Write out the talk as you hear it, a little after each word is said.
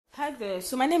Hi there.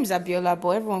 So my name is Adeola,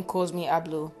 but everyone calls me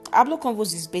Ablo. Ablo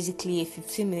Convos is basically a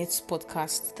 15 minutes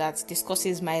podcast that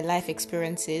discusses my life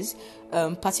experiences,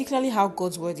 particularly how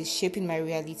God's word is shaping my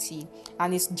reality.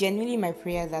 And it's genuinely my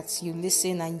prayer that you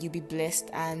listen and you be blessed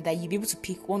and that you be able to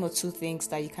pick one or two things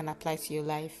that you can apply to your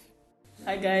life.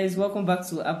 Hi guys, welcome back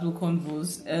to Ablo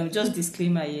Convos. Just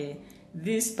disclaimer here.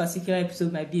 This particular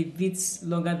episode might be a bit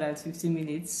longer than 15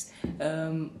 minutes,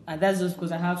 and that's just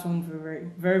because I have someone very,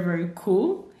 very, very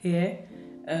cool here.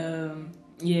 Her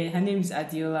name is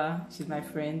Adeola. She's my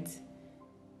friend.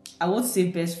 I won't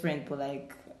say best friend, but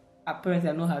apparently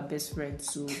I'm not her best friend,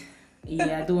 so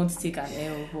I don't want to take an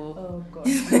L. But oh god,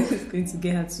 I'm going to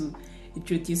get her to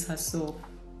introduce herself.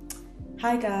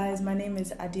 Hi guys, my name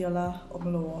is Adeola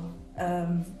Omolowo,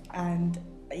 and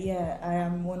I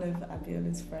am one of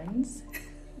Abiola's friends.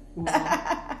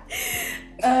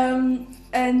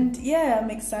 I'm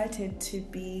excited to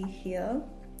be here,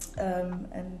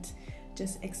 and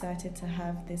just excited to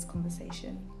have this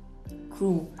conversation.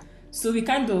 Cool. So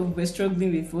we're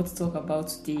struggling with what to talk about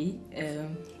today.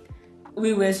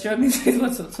 We decided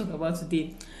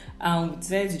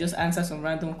to just answer some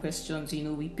random questions.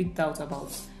 We picked out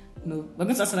about, we're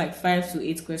going to answer like 5 to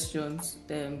 8 questions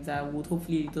that would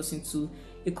hopefully lead us into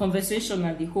a conversation,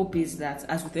 and the hope is that,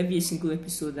 as with every single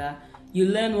episode, that you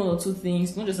learn one or two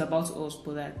things, not just about us,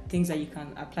 but that things that you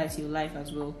can apply to your life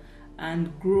as well,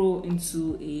 and grow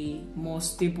into a more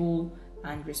stable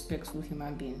and respectful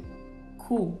human being.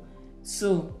 Cool.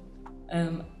 So,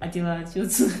 Adela, you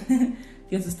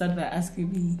have to start by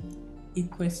asking me a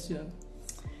question.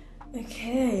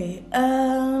 Okay.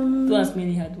 Don't ask me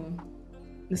any hard one.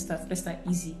 Let's start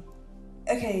easy.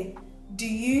 Okay. Do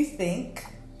you think?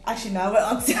 Actually, no,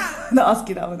 I'm not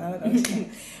asking that one.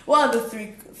 What are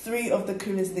the three of the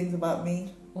coolest things about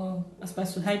me? Wow, I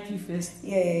supposed to hype you first.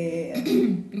 Yeah.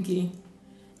 Okay.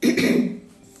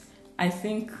 I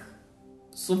think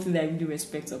something that I really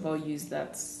respect about you is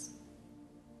that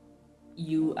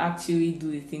you actually do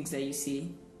the things that you say,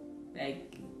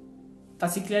 like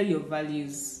particularly your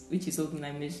values, which is something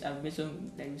I've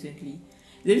mentioned recently.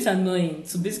 It's annoying.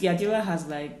 So basically, Adela has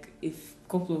like a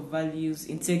couple of values,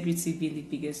 integrity being the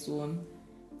biggest one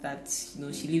that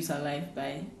she lives her life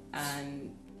by,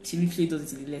 and she literally does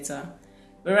it to the letter.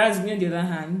 Whereas me, on the other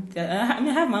hand, I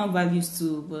have my own values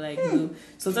too, but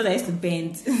sometimes I used to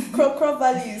bend. Crop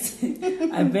values.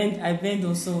 I bend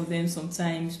on some of them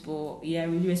sometimes, but I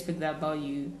really respect that about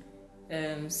you.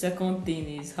 Second thing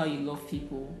is how you love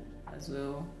people as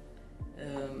well.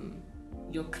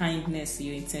 Your kindness,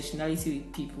 your intentionality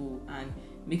with people, and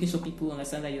making sure people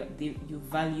understand that you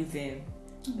value them.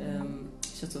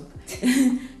 Shut up.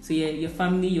 So your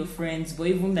family, your friends, but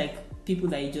even like people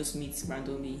that you just meet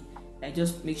randomly,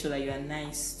 just make sure that you are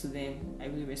nice to them. I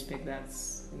really respect that.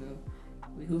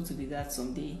 We hope to be that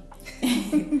someday.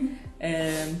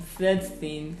 Third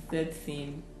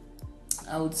thing,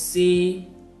 I would say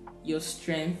your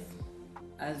strength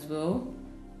as well.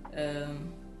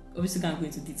 Obviously can't go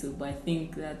into detail, but I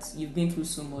think that you've been through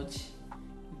so much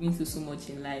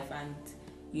in life, and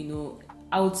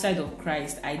outside of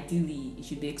Christ, ideally it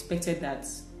should be expected that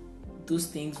those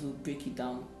things will break you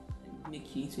down and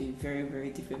make you into a very, very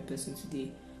different person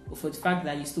today. But for the fact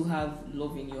that you still have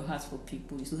love in your heart for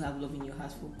people, you still have love in your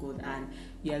heart for God, and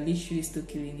you are literally still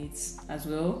killing it as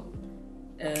well.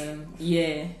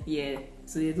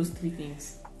 So those 3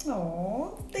 things.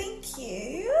 Oh, thank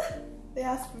you. They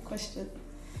asked me a question.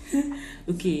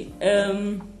 Okay.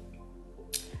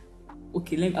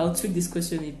 I'll tweak this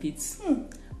question a bit.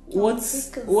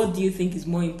 What do you think is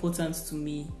more important to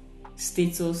me?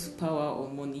 Status, power, or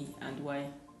money, and why?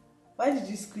 Why did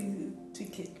you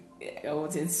tweak it? I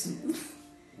wanted to.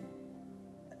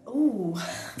 Oh,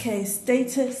 okay.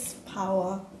 Status,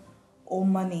 power, or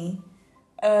money?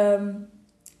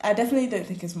 I definitely don't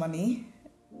think it's money.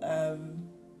 I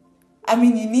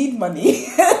mean, you need money.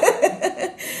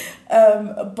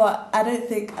 But I don't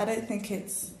think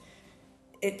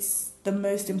it's the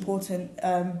most important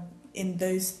in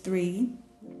those 3.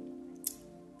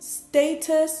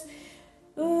 Status,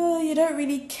 you don't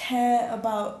really care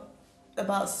about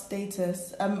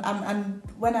status. And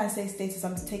when I say status,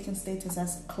 I'm taking status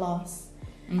as class.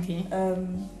 Okay.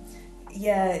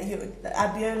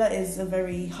 Abiola is a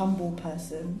very humble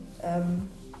person.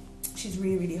 She's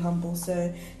really, really humble.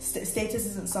 So status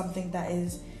isn't something that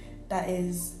is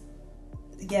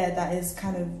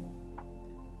kind of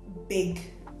big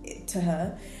to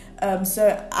her.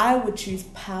 So I would choose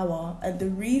power, and the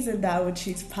reason that I would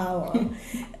choose power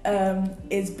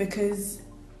is because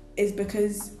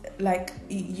like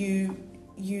you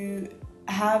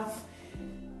have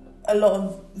a lot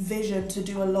of vision to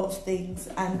do a lot of things,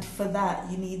 and for that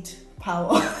you need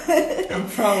power. I'm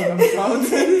proud. And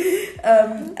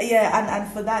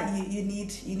for that you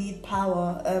need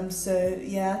power. So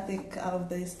yeah, I think out of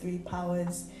those three, power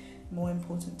is more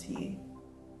important to you.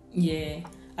 Yeah,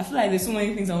 I feel like there's so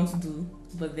many things I want to do,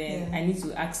 but then I need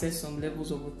to access some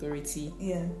levels of authority.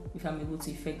 Yeah. If I'm able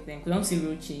to affect them, because I want to see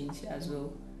real change as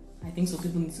well. I think some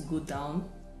people need to go down,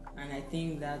 and I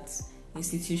think that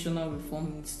institutional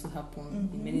reform needs to happen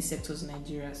in many sectors in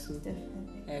Nigeria. So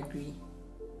definitely, I agree.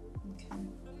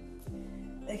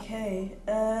 Okay.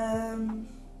 I'm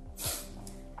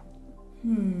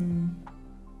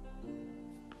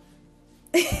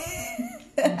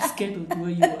scared of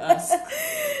what you will ask.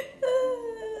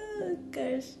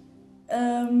 Gosh.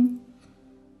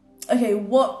 Okay,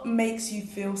 what makes you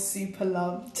feel super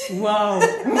loved? Wow.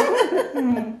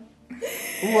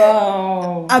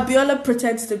 Wow. Adeola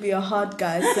pretends to be a hard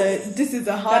guy, so this is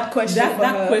a hard question for her.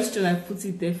 That question, I put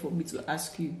it there for me to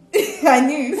ask you. I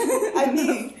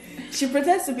knew. She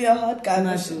pretends to be a hard guy,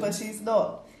 but she's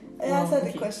not. Answer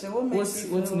the question.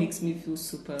 What makes me feel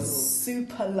super loved?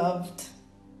 Super loved.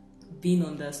 Being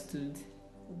understood.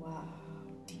 Wow.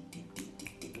 Deep.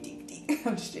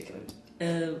 I'm just joking.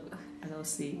 As I'll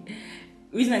say,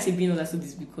 the reason I say being understood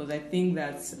is because I think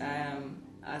that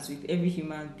as with every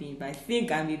human being, but I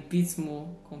think I'm a bit more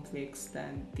complex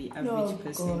than the average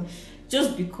person. Gosh.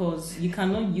 Just because you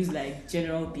cannot use like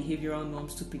general behavioral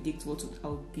norms to predict what I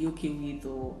would be okay with,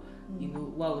 or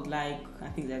what I would like,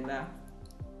 and things like that.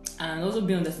 And also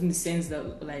being understood in the sense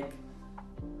that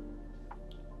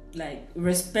like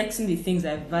respecting the things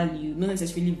I value, not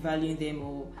necessarily valuing them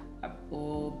or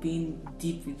being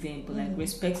deep with them, but like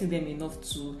respecting them enough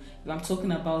to, if I'm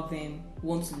talking about them,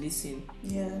 want to listen.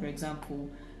 Yeah. For example.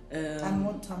 And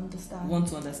want to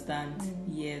understand.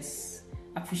 Yes.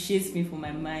 Appreciates me for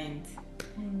my mind.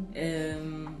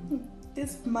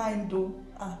 This mind though.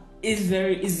 Is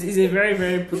a very,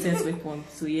 very potent weapon.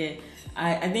 So yeah.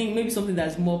 I think maybe something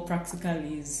that's more practical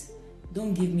is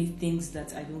don't give me things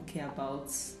that I don't care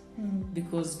about.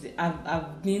 Because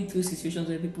I've been through situations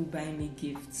where people buy me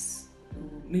gifts.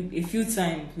 Maybe a few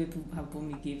times people have bought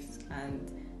me gifts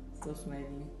and stop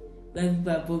smiling. When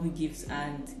people have bought me gifts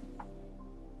and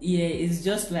it's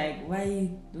just like why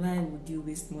would you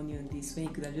waste money on this when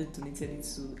you could have just donated it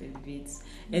to Elevate?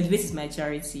 Elevate is my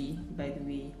charity, by the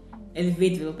way.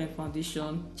 Elevate Development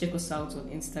Foundation. Check us out on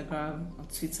Instagram, on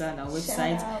Twitter, and our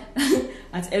website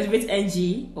at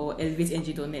ElevateNG or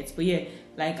elevateng.net. But yeah,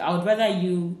 like I would rather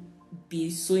you be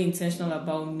so intentional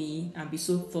about me and be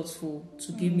so thoughtful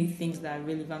to give me things that are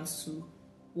relevant to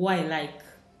what I like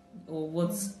or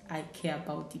what I care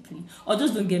about deeply, or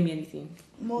just don't get me anything.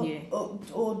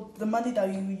 Or the money that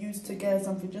you use to get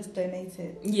something, just donate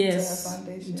it to her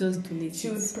foundation. Just donate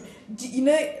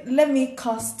it. Let me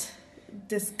cast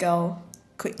this girl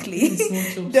quickly.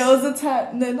 There was a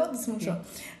time, no, not the small shop.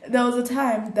 There was a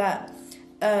time that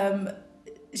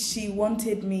she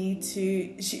wanted me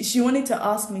to. She wanted to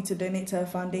ask me to donate to her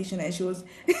foundation, and she was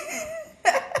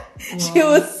she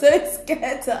was so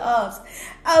scared to ask.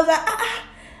 I was like,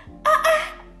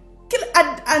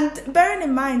 and bearing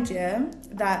in mind,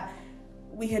 that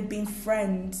we had been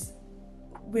friends.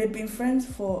 We had been friends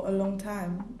for a long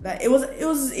time. Like it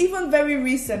was even very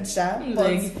recent,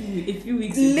 like a few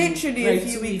weeks ago. Literally like a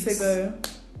few weeks ago.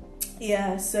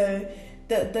 Yeah, so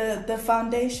the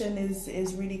foundation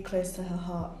is really close to her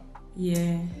heart.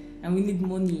 Yeah, and we need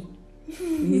money.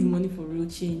 We need money for real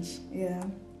change. Yeah.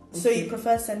 Okay. So you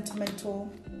prefer sentimental?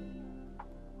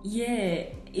 Yeah,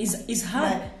 it's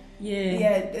hard.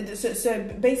 Yeah. So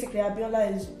basically,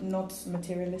 Adeola is not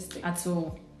materialistic at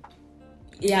all.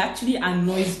 It actually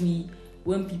annoys me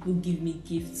when people give me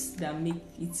gifts that make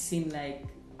it seem like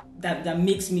that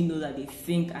makes me know that they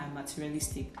think I'm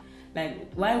materialistic.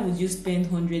 Like, why would you spend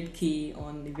 100k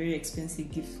on a very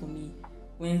expensive gift for me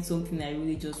when something I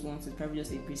really just want is probably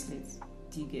just a bracelet?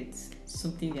 Do you get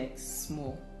something like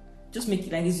small? Just make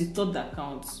it like it's the thought that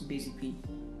counts, basically.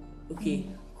 Okay,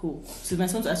 cool. So my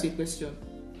son to ask you a question.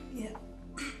 Yeah.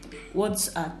 What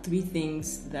are 3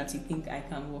 things that you think I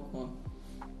can work on?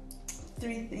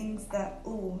 3 things that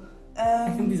I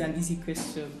think this is an easy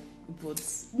question, but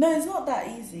no, it's not that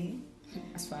easy.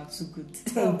 That's why I'm so good.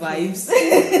 Vibes.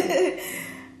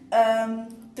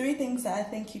 3 things that I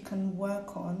think you can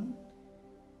work on.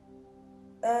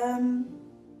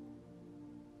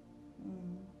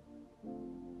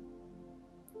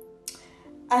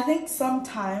 I think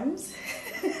sometimes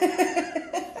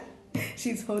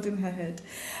she's holding her head.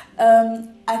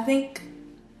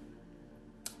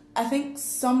 I think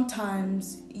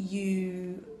sometimes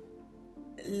you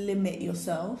limit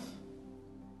yourself.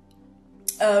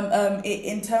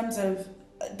 In terms of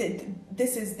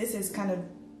this is kind of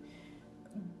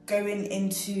going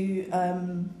into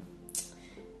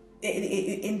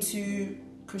into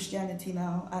Christianity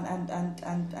now,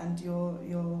 and your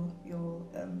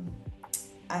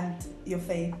and your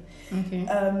faith. Okay.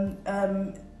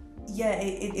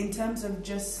 In terms of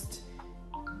just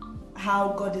how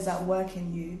God is at work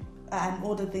in you and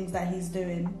all the things that He's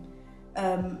doing.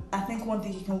 I think one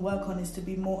thing you can work on is to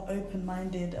be more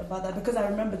open-minded about that, because I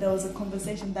remember there was a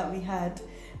conversation that we had.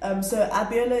 So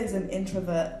Adeola is an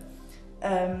introvert,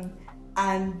 and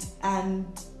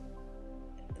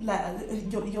like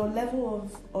your level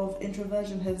of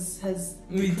introversion has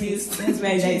reduced,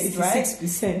 right?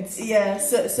 6%. Yeah.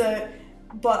 So,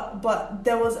 but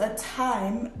there was a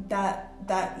time that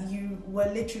you were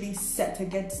literally set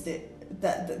against it.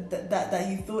 That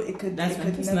you thought it could. That's my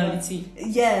personality. Never,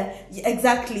 yeah,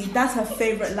 exactly. That's her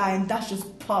favorite line. That's just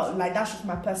that's just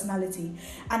my personality.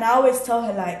 And I always tell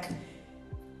her, like,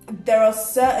 there are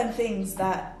certain things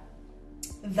that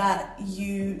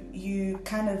you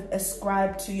kind of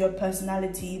ascribe to your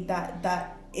personality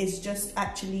that is just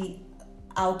actually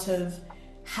out of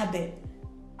habit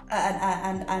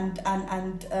and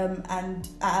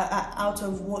out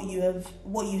of what you have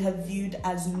viewed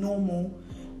as normal.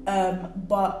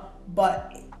 But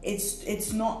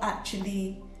it's not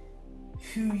actually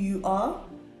who you are.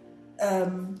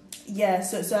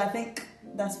 So I think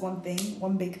that's one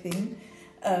big thing.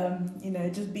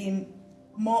 Just being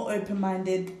more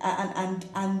open-minded and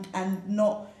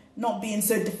not being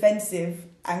so defensive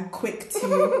and quick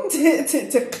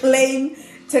to claim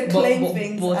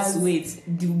things. But wait,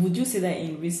 would you say that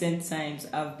in recent times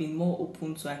I've been more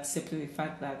open to accepting the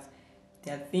fact that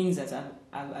there are things that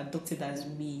I've adopted as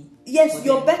me? Yes,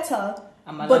 you're better,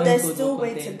 but there's still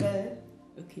way to go.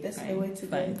 Okay, there's still way to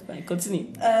go. Fine,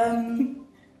 continue.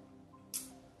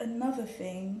 Another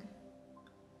thing.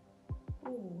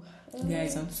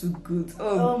 Guys, I'm too good.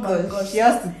 Oh my gosh, she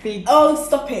has to think. Oh,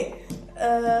 stop it.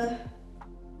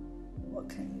 What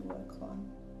can you work on?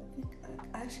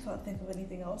 I actually can't think of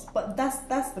anything else. But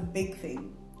that's the big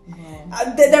thing.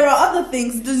 Wow. There are other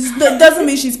things. That doesn't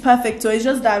mean she's perfect. So it's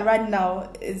just that right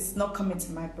now it's not coming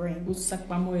to my brain.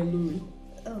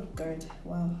 Oh God!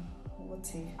 Wow.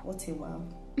 What a wow.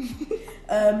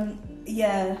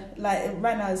 Yeah. Like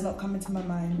right now it's not coming to my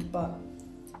mind. But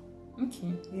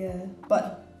okay. Yeah.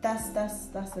 But that's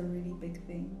a really big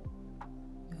thing.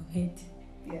 Your head.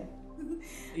 Yeah.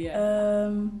 Yeah.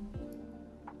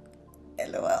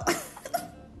 LOL.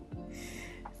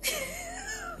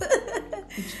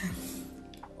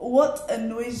 What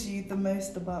annoys you the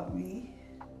most about me?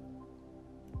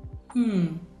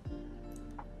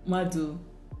 Madu,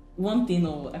 one thing,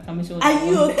 or I can mention. Are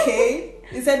you okay?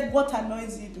 He said, what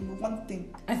annoys you the most? One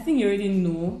thing. I think you already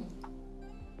know.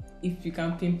 If you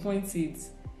can pinpoint it,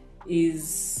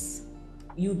 is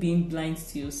you being blind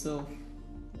to yourself.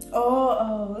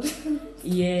 Oh.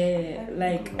 Yeah,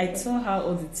 like I tell her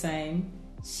all the time,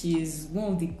 she's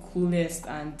one of the coolest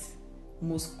and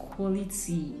most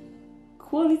quality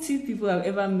people I've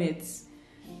ever met,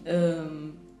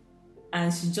 and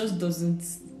she just doesn't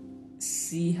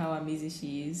see how amazing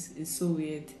she is. It's so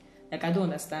weird. Like, I don't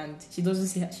understand. She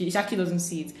actually doesn't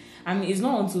see it. I mean, it's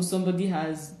not until somebody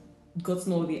has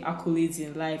gotten all the accolades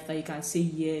in life that you can say,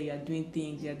 yeah, you're doing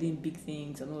things, you're doing big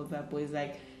things and all of that. But it's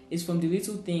like, it's from the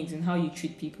little things and how you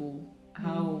treat people,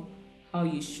 how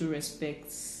you show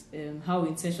respect, how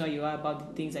intentional you are about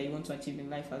the things that you want to achieve in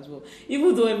life as well.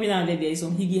 Even though every now and then there is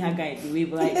some higgy haga in the way,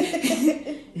 but like,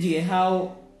 yeah,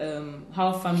 how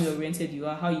family oriented you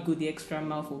are, how you go the extra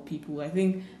mile for people. I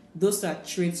think those are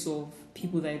traits of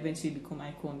people that eventually become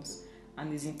icons,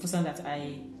 and it's important that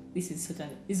this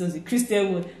was a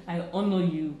Christian word. I honor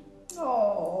you.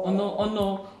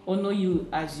 Honor you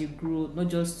as you grow, not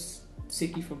just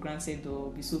take you for granted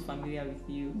or be so familiar with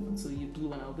you. So you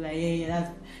do, and I'll be like, yeah,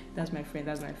 that's my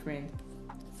friend.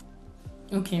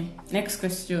 Okay, next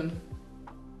question.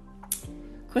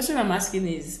 Question I'm asking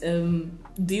is, do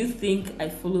you think I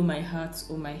follow my heart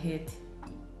or my head?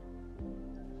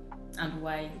 And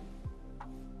why?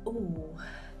 Oh,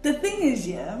 the thing is,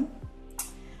 yeah,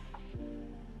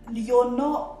 you're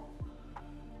not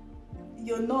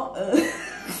Why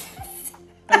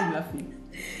are you laughing?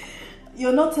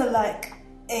 You're not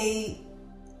a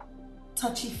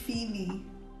touchy-feely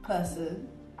person,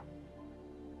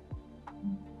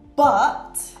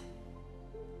 but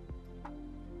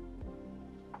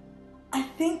I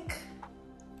think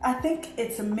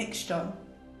it's a mixture.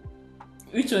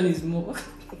 Which one is more?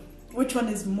 Which one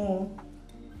is more?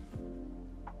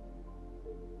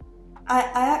 I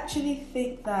actually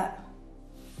think that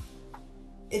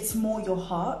it's more your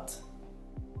heart.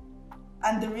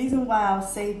 And the reason why I'll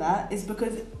say that is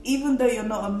because even though you're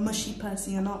not a mushy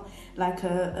person, you're not like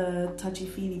a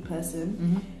touchy-feely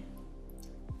person,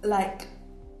 like,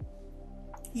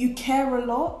 you care a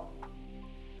lot,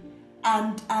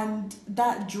 and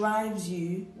that drives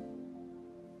you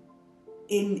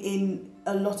in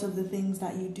a lot of the things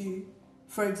that you do.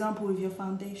 For example, with your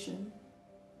foundation,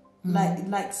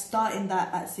 like starting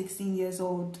that at 16 years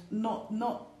old, not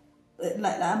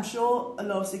like I'm sure a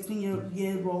lot of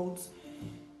 16-year-olds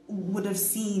would have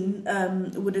seen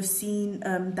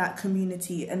that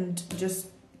community and just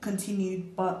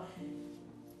continued, but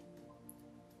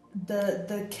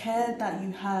the care that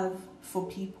you have for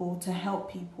people, to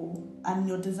help people, and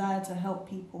your desire to help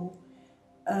people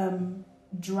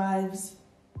drives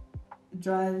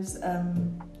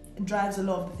a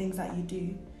lot of the things that you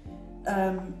do.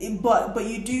 But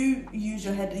you do use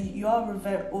your head. You are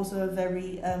also a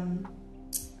very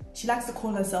she likes to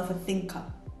call herself a thinker.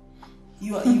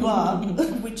 You are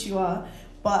which you are,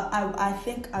 but I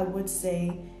think I would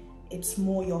say it's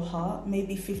more your heart,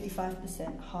 maybe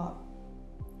 55% heart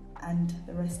and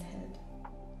the rest head.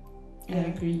 I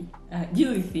agree. The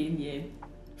only thing,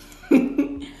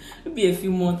 maybe a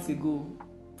few months ago,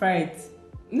 pride,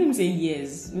 let me say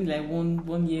years, maybe like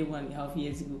 1 year, 1.5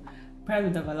 years ago, pride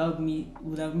would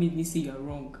have made me say you're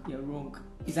wrong.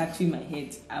 It's actually my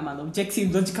head. I'm an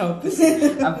objective, logical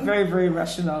person. I'm very, very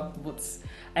rational, but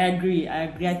I agree.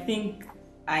 I think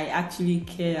I actually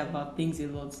care about things a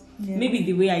lot. Yeah. Maybe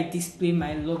the way I display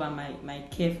my love and my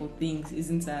care for things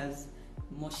isn't as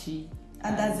mushy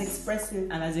and as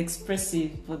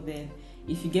expressive. But then,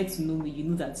 if you get to know me, you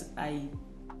know that I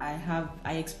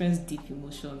experience deep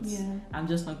emotions. Yeah. I'm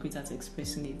just not great at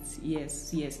expressing it.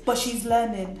 Yes. But she's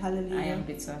learning. Hallelujah. I am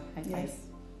better. Yes.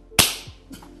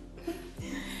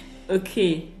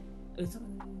 Okay.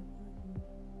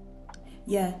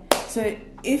 Yeah. So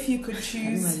if you could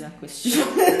choose that question.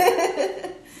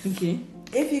 Okay.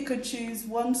 If you could choose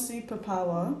one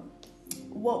superpower,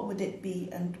 what would it be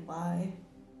and why?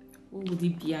 What would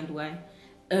it be and why?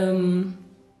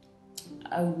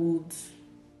 I would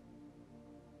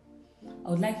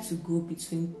like to go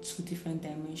between two different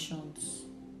dimensions.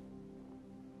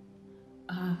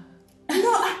 No,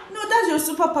 that's your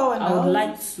superpower now. I would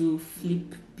like to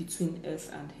flip between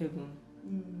earth and heaven.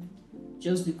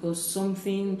 Just because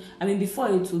before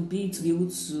it would be to be able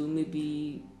to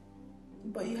maybe...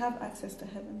 But you have access to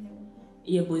heaven here.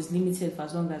 Yeah, but it's limited for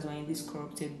as long as we're in this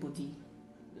corrupted body.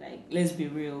 Like, let's be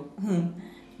real.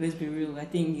 I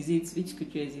think, which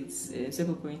scripture is it?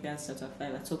 2 Corinthians chapter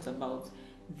 5, I talked about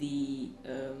the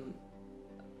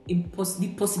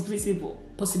impossibilities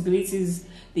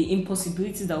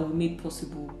that will be made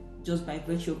possible just by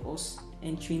virtue of us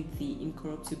entering the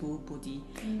incorruptible body.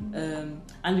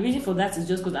 And the reason for that is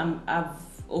just because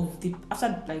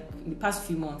after like the past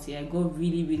few months, I got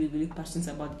really, really, really passionate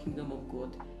about the kingdom of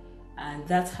God, and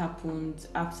that happened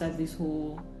after this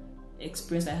whole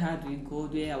experience I had with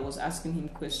God, where I was asking him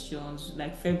questions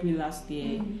like February last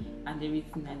year and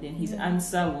everything, and then his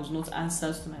answer was not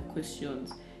answers to my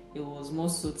questions. It was more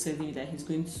so telling me that he's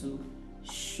going to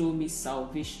show me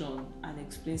salvation and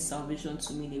explain salvation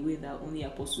to me in a way that only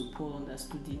Apostle Paul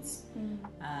understood it.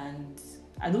 And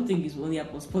I don't think it's only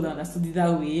Apostle Paul that understood it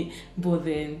that way, but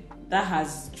then that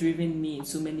has driven me in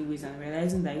so many ways, and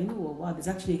realizing that, wow, there's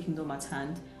actually a kingdom at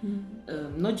hand,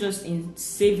 not just in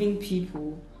saving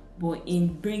people, but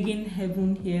in bringing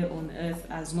heaven here on earth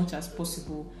as much as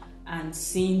possible, and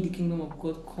seeing the kingdom of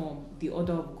God come, the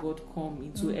order of God come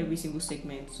into every single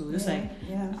segment. So just I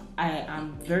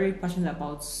am very passionate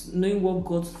about knowing what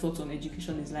God's thought on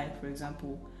education is like, for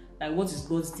example. Like, what is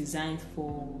God's design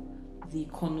for the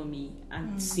economy,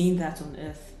 and seeing that on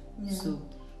earth. Yeah. So,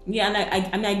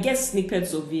 and I get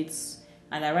snippets of it,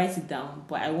 and I write it down,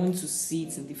 but I want to see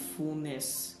it in the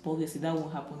fullness. But obviously, that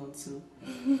won't happen until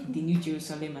the new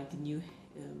Jerusalem and the new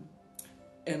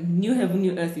heaven,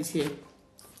 new earth is here,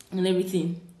 and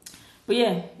everything. But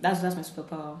yeah, that's my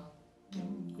superpower. Yeah.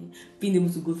 Being able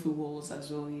to go through walls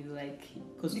as well,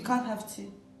 because you can't have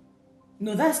to.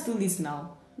 No, that still is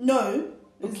now. No,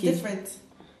 it's different.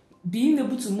 Being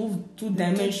able to move two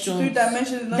dimensions. That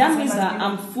means that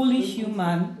I'm fully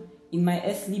human in my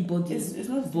earthly body,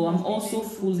 but I'm also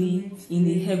fully in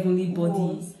the heavenly body.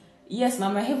 Walls. Yes, now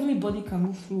my heavenly body can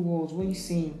move through walls. What are you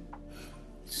saying?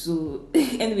 So,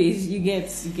 anyways, you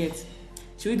get.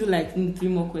 Should we do like 3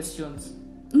 more questions?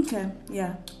 Okay,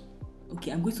 yeah.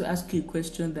 Okay, I'm going to ask you a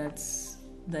question that is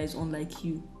unlike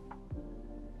you.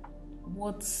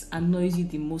 What annoys you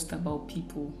the most about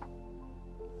people?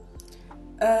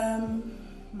 What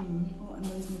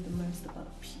annoys me the most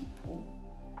about people?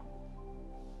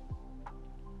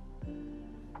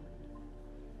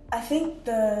 I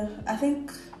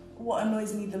think what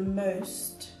annoys me the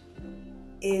most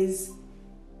is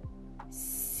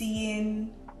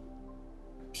seeing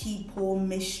people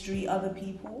mistreat other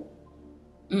people.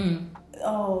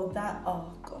 Oh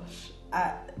gosh,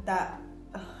 that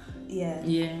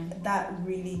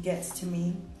really gets to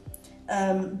me,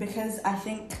 because I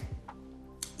think,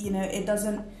 it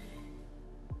doesn't.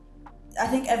 I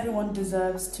think everyone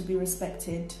deserves to be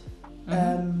respected,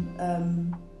 as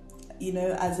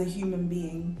a human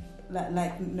being,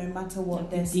 like no matter what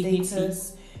their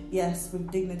status, yes, with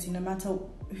dignity, no matter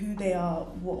who they are,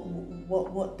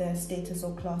 what their status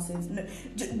or class is,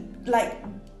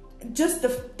 just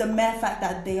the mere fact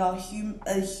that they are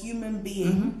a human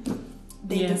being,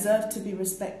 they deserve to be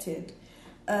respected,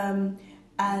 and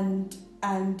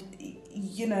I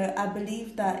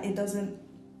believe that it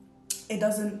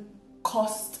doesn't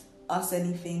cost us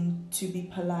anything to be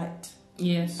polite,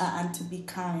 yes, and to be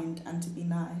kind and to be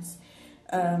nice.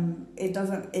 It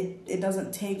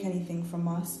doesn't take anything from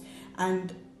us,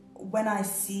 and when I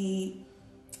see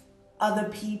other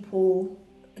people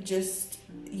just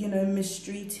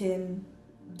mistreating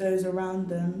those around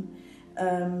them,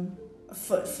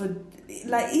 for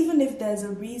like, even if there's a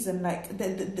reason, like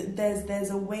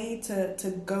there's a way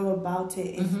to go about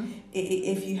it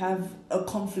if you have a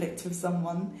conflict with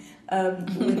someone,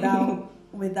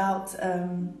 without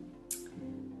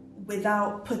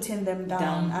putting them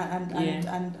down.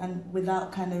 And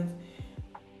without kind of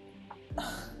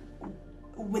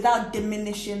without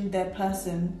diminishing their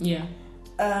person.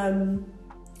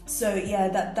 So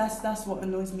that's what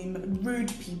annoys me.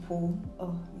 Rude people.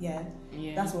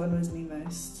 That's what annoys me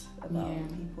most about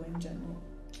people in general.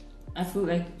 I feel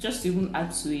like, just to even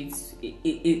add to it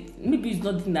maybe it's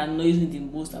not the thing that annoys me the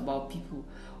most about people.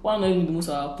 What annoys me the most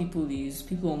about people is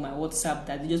people on my WhatsApp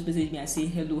that they just message me and say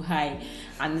hello, hi,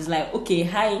 and it's like, okay,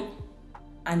 hi,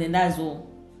 and then that's all.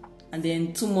 And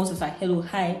then 2 months it's like, hello,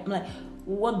 hi. I'm like,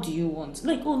 what do you want?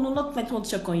 Like, oh no, not like I want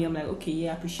to check on you. I'm like, okay,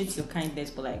 yeah, I appreciate your kindness,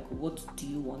 but like, what do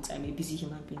you want? I'm a busy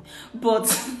human being. But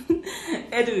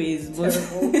anyways,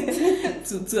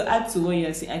 to add to what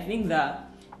you're saying, I think that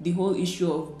the whole issue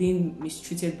of being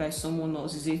mistreated by someone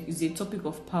else is a topic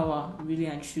of power, really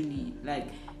and truly. Like,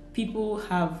 people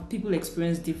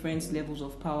experience different levels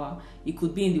of power. It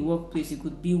could be in the workplace, it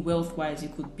could be wealth-wise,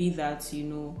 it could be that,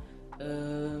 you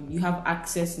have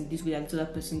access in this way that the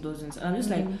other person doesn't. And I'm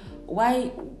just like,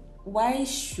 why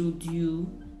should you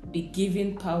be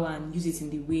given power and use it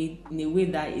in a way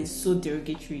that is so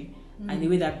derogatory and a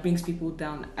way that brings people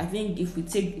down? I think if we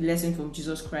take a lesson from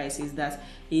Jesus Christ, is that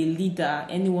a leader,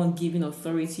 anyone given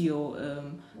authority or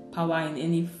power in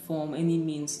any form, any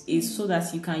means, is so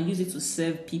that you can use it to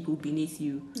serve people beneath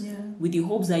you, with the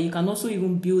hopes that you can also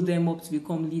even build them up to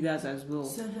become leaders as well.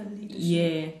 Servant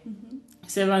leadership.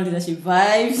 Servant leadership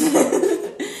vibes.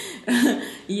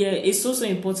 It's also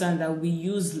important that we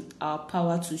use our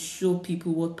power to show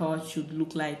people what power should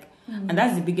look like. And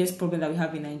that's the biggest problem that we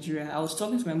have in Nigeria. I was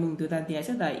talking to my mom the other day. I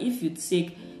said that if you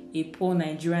take a poor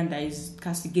Nigerian that is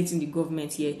castigating the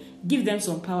government here, give them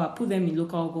some power, put them in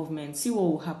local government, see what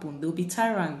will happen. They'll be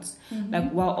tyrants.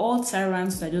 Like, we're all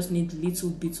tyrants that just need little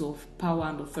bits of power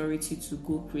and authority to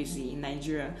go crazy in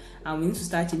Nigeria. And we need to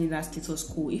start changing that status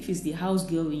quo. If it's the house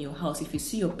girl in your house, if you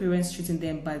see your parents treating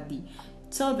them badly,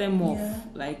 tell them off,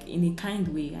 like, in a kind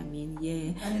way. I mean,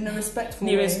 and in a respectful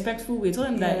way. Tell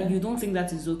them that you don't think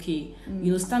that is okay.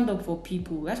 Stand up for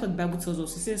people. That's what the Bible tells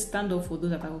us. It says, stand up for those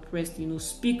that are oppressed.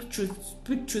 Speak truth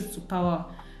to power,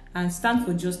 and stand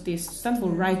for justice, stand for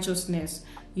righteousness.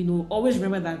 Always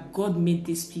remember that God made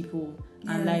these people,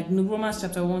 and like Romans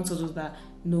chapter 1 tells us that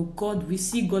God, we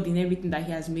see God in everything that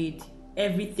He has made.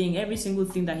 Everything, every single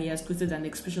thing that He has created, an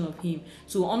expression of Him.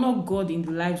 So honor God in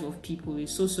the lives of people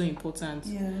is so important.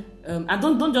 And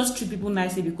don't just treat people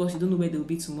nicely because you don't know where they'll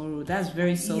be tomorrow. That's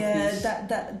very selfish.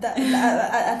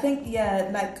 I think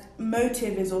like,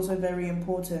 motive is also very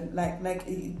important. Like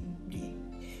you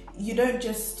don't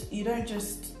just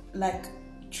like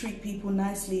treat people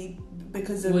nicely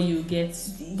because of what you get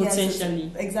potentially.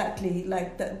 Exactly.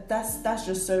 Like that's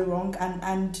just so wrong,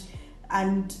 and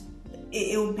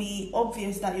it'll be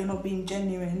obvious that you're not being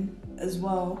genuine as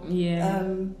well.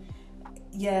 That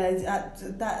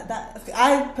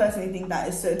I personally think that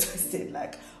is so twisted.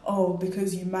 Like,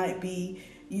 because you might be,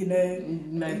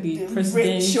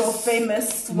 rich or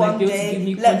famous one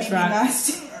day,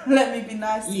 let me be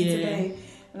nice to you today.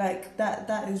 Like,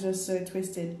 that is just so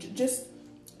twisted.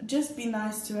 Just be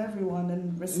nice to everyone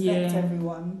and respect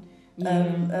everyone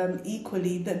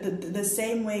equally. The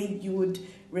same way you would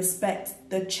respect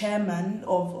the chairman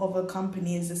of a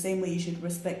company is the same way you should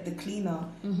respect the cleaner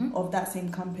of that same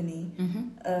company.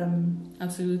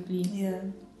 Absolutely.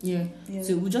 Yeah.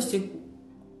 So we'll just take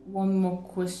one more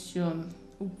question.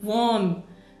 One,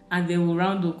 and then we'll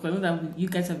round up. I know that you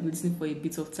guys have been listening for a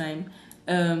bit of time.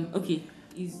 Okay.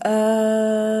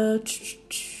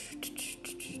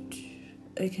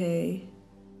 Okay.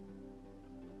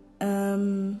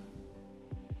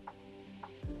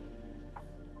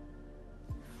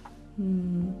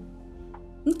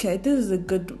 Okay, this is a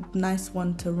good, nice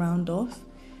one to round off.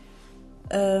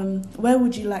 Where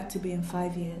would you like to be in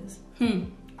 5 years?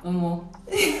 One more.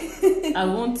 I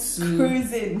want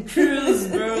to cruise,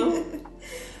 bro.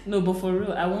 No, but for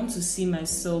real, I want to see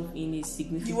myself in a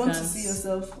significant. You want to see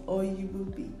yourself, or you will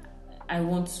be? I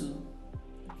want to.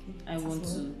 Okay, I want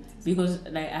to, because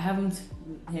like I haven't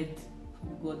heard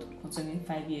from God concerning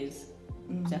 5 years.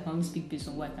 So I can only speak based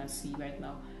on what I can see right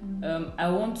now. I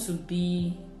want to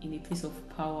be in a place of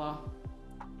power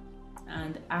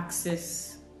and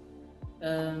access,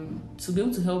 to be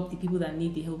able to help the people that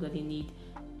need the help that they need.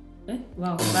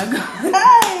 Wow.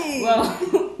 Hey! Wow.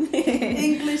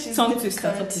 English is Tongue twister.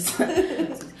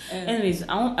 Anyways,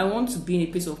 I want to be in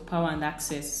a place of power and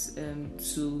access,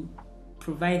 to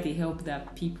provide the help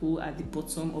that people at the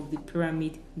bottom of the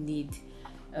pyramid need.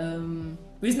 The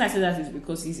reason I say that is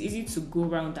because it's easy to go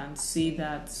around and say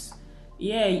that,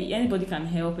 yeah, anybody can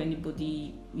help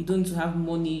anybody. You don't need to have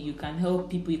money. You can help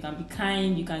people. You can be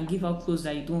kind. You can give out clothes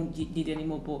that you don't need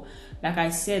anymore. But like I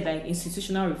said, like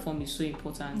institutional reform is so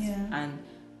important, and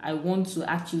I want to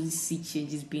actually see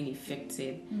changes being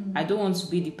effected. I don't want to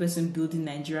be the person building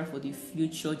Nigeria for the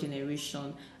future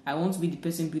generation. I want to be the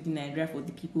person building Nigeria for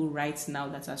the people right now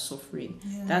that are suffering.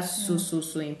 That's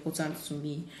so important to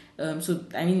me. So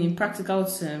I mean, in practical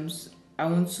terms, I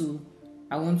want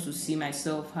to see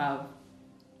myself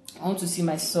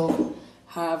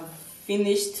have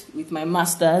finished with my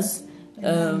masters.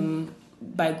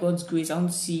 By God's grace, I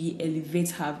want to see Elevate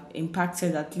have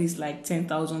impacted at least like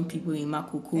 10,000 people in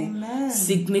Makoko.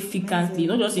 Significantly. Amazing.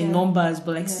 Not just in numbers,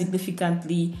 but like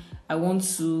significantly. I want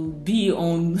to be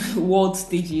on world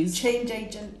stages. Change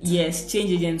agent. Yes,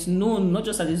 change agent. No, not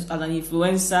just as an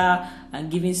influencer and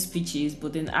giving speeches,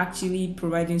 but then actually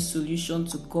providing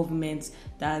solutions to governments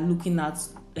that are looking at,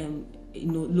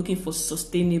 looking for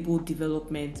sustainable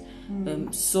development,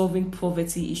 solving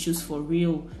poverty issues for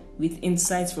real with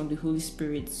insights from the Holy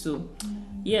Spirit. So,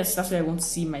 yes, that's where I want to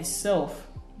see myself.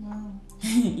 Wow.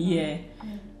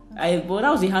 But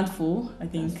that was a handful, I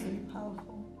think. That's really powerful.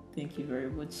 Thank you very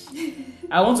much.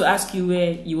 I want to ask you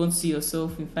where you want to see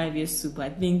yourself in 5 years too, but I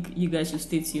think you guys should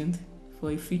stay tuned for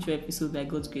a future episode by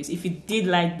God's grace. If you did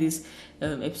like this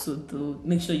episode, though,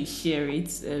 make sure you share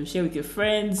it. Share with your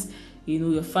friends,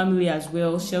 your family as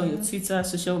well. Share on your Twitter,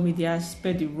 social media.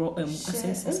 Spread the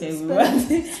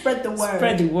spread the word.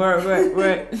 Spread the word.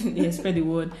 Right. Yeah, spread the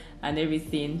word and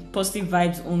everything. Positive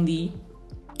vibes only.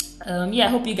 I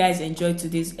hope you guys enjoyed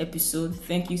today's episode.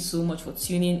 Thank you so much for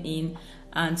tuning in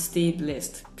and stay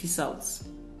blessed. Peace out.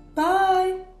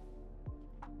 Bye.